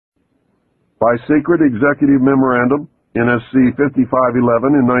By secret executive memorandum, NSC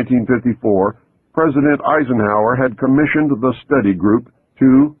 5511 in 1954, President Eisenhower had commissioned the study group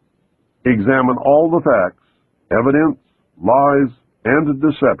to examine all the facts, evidence, lies, and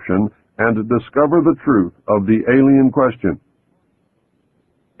deception, and discover the truth of the alien question.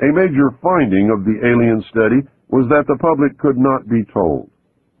 A major finding of the alien study was that the public could not be told.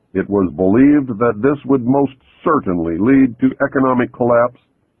 It was believed that this would most certainly lead to economic collapse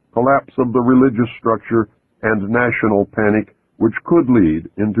of the religious structure, and national panic, which could lead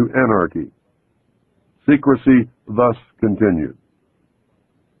into anarchy. Secrecy thus continued.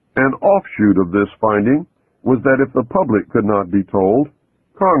 An offshoot of this finding was that if the public could not be told,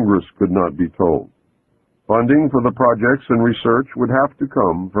 Congress could not be told. Funding for the projects and research would have to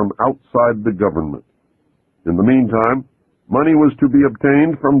come from outside the government. In the meantime, money was to be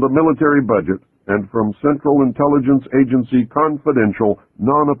obtained from the military budget and from Central Intelligence Agency confidential,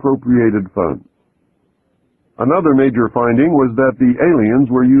 non-appropriated funds. Another major finding was that the aliens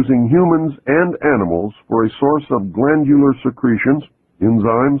were using humans and animals for a source of glandular secretions,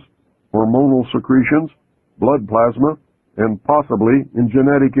 enzymes, hormonal secretions, blood plasma, and possibly in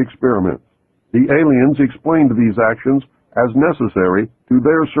genetic experiments. The aliens explained these actions as necessary to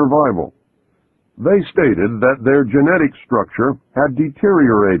their survival. They stated that their genetic structure had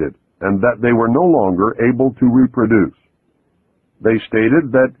deteriorated and that they were no longer able to reproduce. They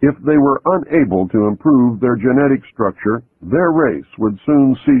stated that if they were unable to improve their genetic structure, their race would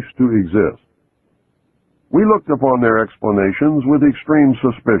soon cease to exist. We looked upon their explanations with extreme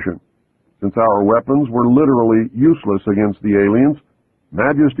suspicion. Since our weapons were literally useless against the aliens,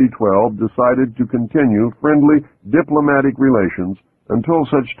 Majesty 12 decided to continue friendly diplomatic relations until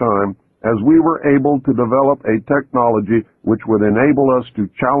such time as we were able to develop a technology which would enable us to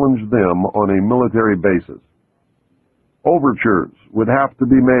challenge them on a military basis. Overtures would have to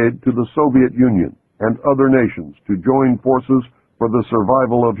be made to the Soviet Union and other nations to join forces for the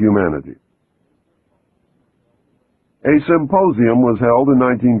survival of humanity. A symposium was held in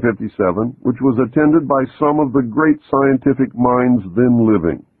 1957, which was attended by some of the great scientific minds then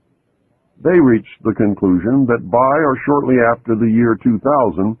living. They reached the conclusion that by or shortly after the year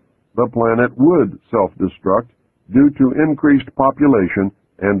 2000, the planet would self-destruct due to increased population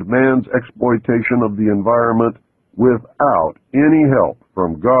and man's exploitation of the environment without any help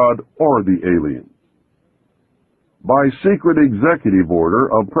from God or the aliens. By secret executive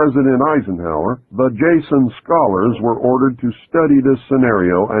order of President Eisenhower, the Jason scholars were ordered to study this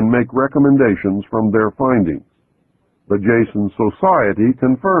scenario and make recommendations from their findings. The Jason Society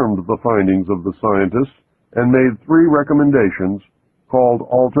confirmed the findings of the scientists and made 3 recommendations called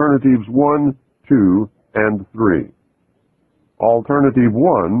Alternatives 1, 2, and 3. Alternative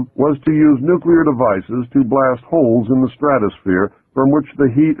 1 was to use nuclear devices to blast holes in the stratosphere from which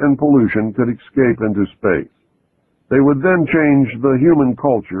the heat and pollution could escape into space. They would then change the human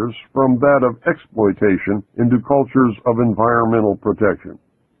cultures from that of exploitation into cultures of environmental protection.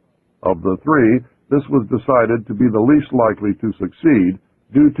 Of the 3, this was decided to be the least likely to succeed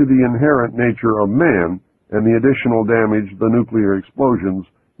due to the inherent nature of man and the additional damage the nuclear explosions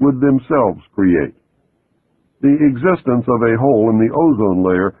would themselves create. The existence of a hole in the ozone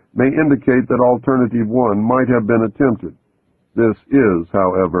layer may indicate that Alternative 1 might have been attempted. This is,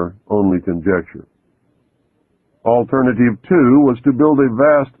 however, only conjecture. Alternative 2 was to build a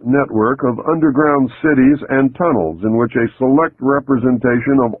vast network of underground cities and tunnels in which a select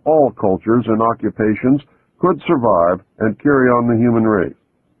representation of all cultures and occupations could survive and carry on the human race.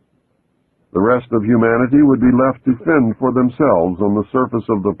 The rest of humanity would be left to fend for themselves on the surface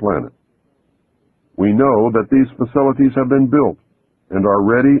of the planet. We know that these facilities have been built and are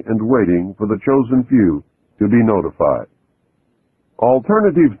ready and waiting for the chosen few to be notified.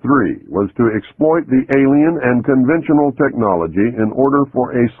 Alternative 3 was to exploit the alien and conventional technology in order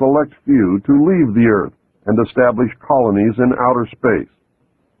for a select few to leave the Earth and establish colonies in outer space.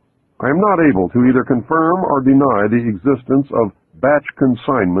 I am not able to either confirm or deny the existence of batch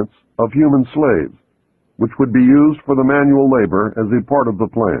consignments of human slaves, which would be used for the manual labor as a part of the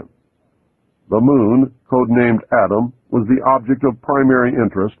plan. The moon, codenamed Adam, was the object of primary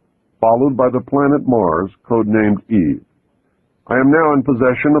interest, followed by the planet Mars, codenamed Eve. I am now in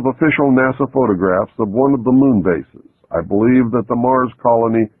possession of official NASA photographs of one of the moon bases. I believe that the Mars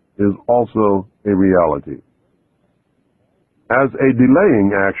colony is also a reality. As a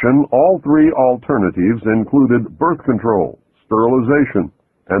delaying action, all 3 alternatives included birth control, sterilization,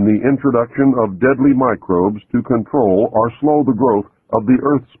 and the introduction of deadly microbes to control or slow the growth of the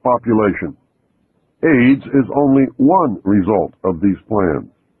Earth's population. AIDS is only one result of these plans.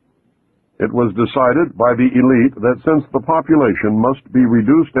 It was decided by the elite that since the population must be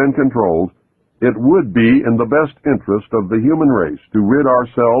reduced and controlled, It would be in the best interest of the human race to rid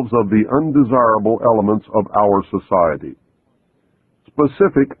ourselves of the undesirable elements of our society.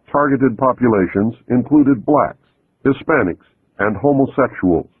 Specific targeted populations included blacks, Hispanics, and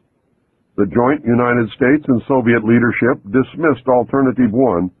homosexuals. The joint United States and Soviet leadership dismissed Alternative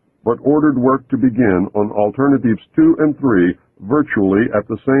 1, but ordered work to begin on Alternatives 2 and 3 virtually at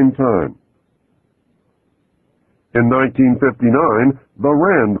the same time. In 1959, the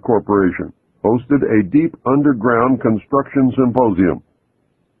RAND Corporation hosted a deep underground construction symposium.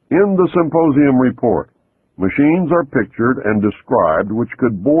 In the symposium report, machines are pictured and described which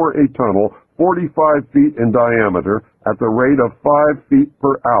could bore a tunnel 45 feet in diameter at the rate of 5 feet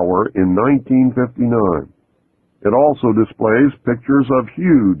per hour in 1959. It also displays pictures of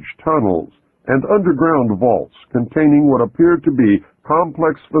huge tunnels and underground vaults containing what appeared to be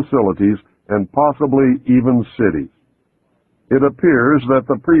complex facilities and possibly even cities. It appears that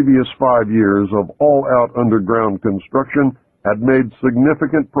the previous 5 years of all-out underground construction had made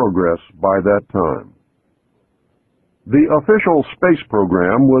significant progress by that time. The official space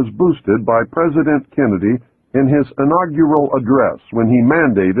program was boosted by President Kennedy in his inaugural address when he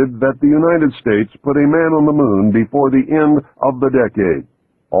mandated that the United States put a man on the moon before the end of the decade.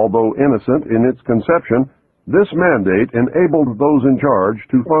 Although innocent in its conception, this mandate enabled those in charge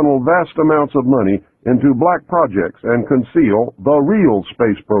to funnel vast amounts of money into black projects and conceal the real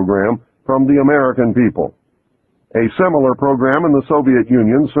space program from the American people. A similar program in the Soviet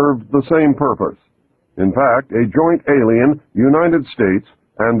Union served the same purpose. In fact, a joint alien United States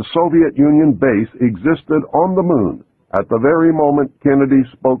and Soviet Union base existed on the moon at the very moment Kennedy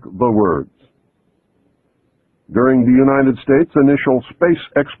spoke the words. During the United States' initial space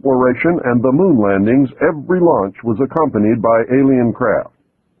exploration and the moon landings, every launch was accompanied by alien craft.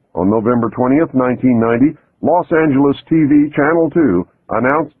 On November 20th, 1990, Los Angeles TV Channel 2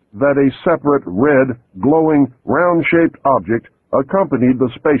 announced that a separate red, glowing, round-shaped object accompanied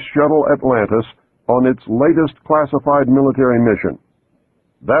the Space Shuttle Atlantis on its latest classified military mission.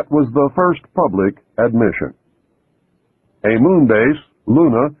 That was the first public admission. A moon base,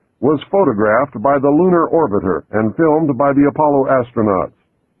 Luna, was photographed by the lunar orbiter and filmed by the Apollo astronauts.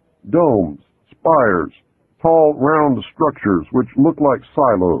 Domes, spires, tall round structures which look like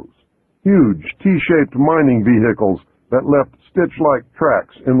silos, huge T-shaped mining vehicles that left stitch-like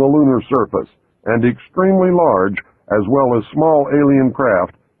tracks in the lunar surface, and extremely large, as well as small alien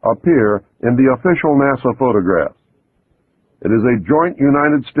craft, appear in the official NASA photographs. It is a joint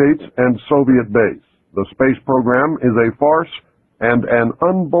United States and Soviet base. The space program is a farce and an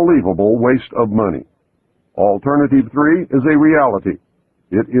unbelievable waste of money. Alternative 3 is a reality.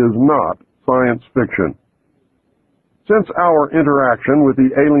 It is not science fiction. Since our interaction with the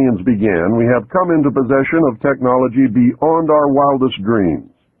aliens began, we have come into possession of technology beyond our wildest dreams.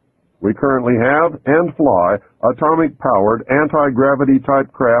 We currently have and fly atomic-powered anti-gravity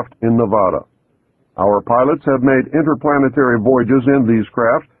type craft in Nevada. Our pilots have made interplanetary voyages in these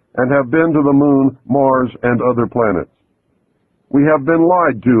craft and have been to the Moon, Mars, and other planets. We have been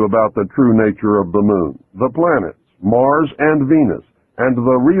lied to about the true nature of the Moon, the planets, Mars, and Venus, and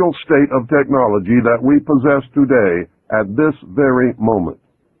the real state of technology that we possess today at this very moment.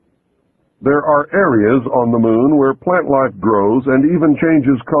 There are areas on the Moon where plant life grows and even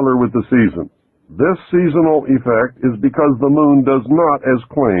changes color with the seasons. This seasonal effect is because the Moon does not, as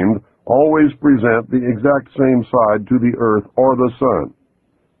claimed, always present the exact same side to the Earth or the Sun.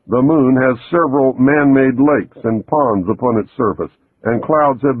 The Moon has several man-made lakes and ponds upon its surface, and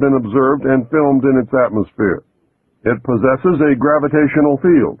clouds have been observed and filmed in its atmosphere. It possesses a gravitational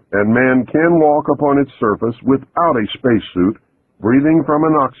field, and man can walk upon its surface without a spacesuit, breathing from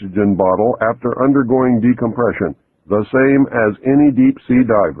an oxygen bottle after undergoing decompression, the same as any deep-sea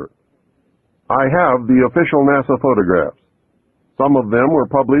diver. I have the official NASA photographs. Some of them were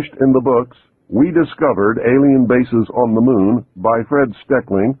published in the books We Discovered Alien Bases on the Moon by Fred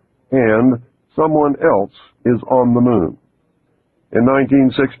Steckling and Someone Else is on the Moon. In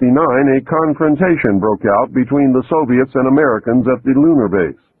 1969, a confrontation broke out between the Soviets and Americans at the lunar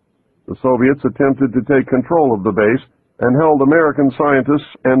base. The Soviets attempted to take control of the base and held American scientists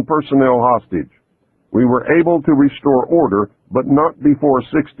and personnel hostage. We were able to restore order, but not before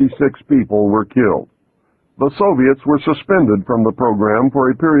 66 people were killed. The Soviets were suspended from the program for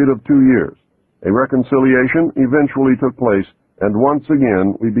a period of 2 years. A reconciliation eventually took place, and once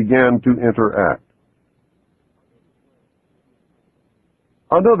again we began to interact.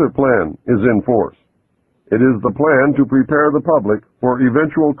 Another plan is in force. It is the plan to prepare the public for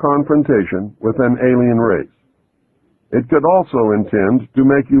eventual confrontation with an alien race. It could also intend to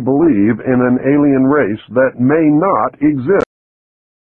make you believe in an alien race that may not exist.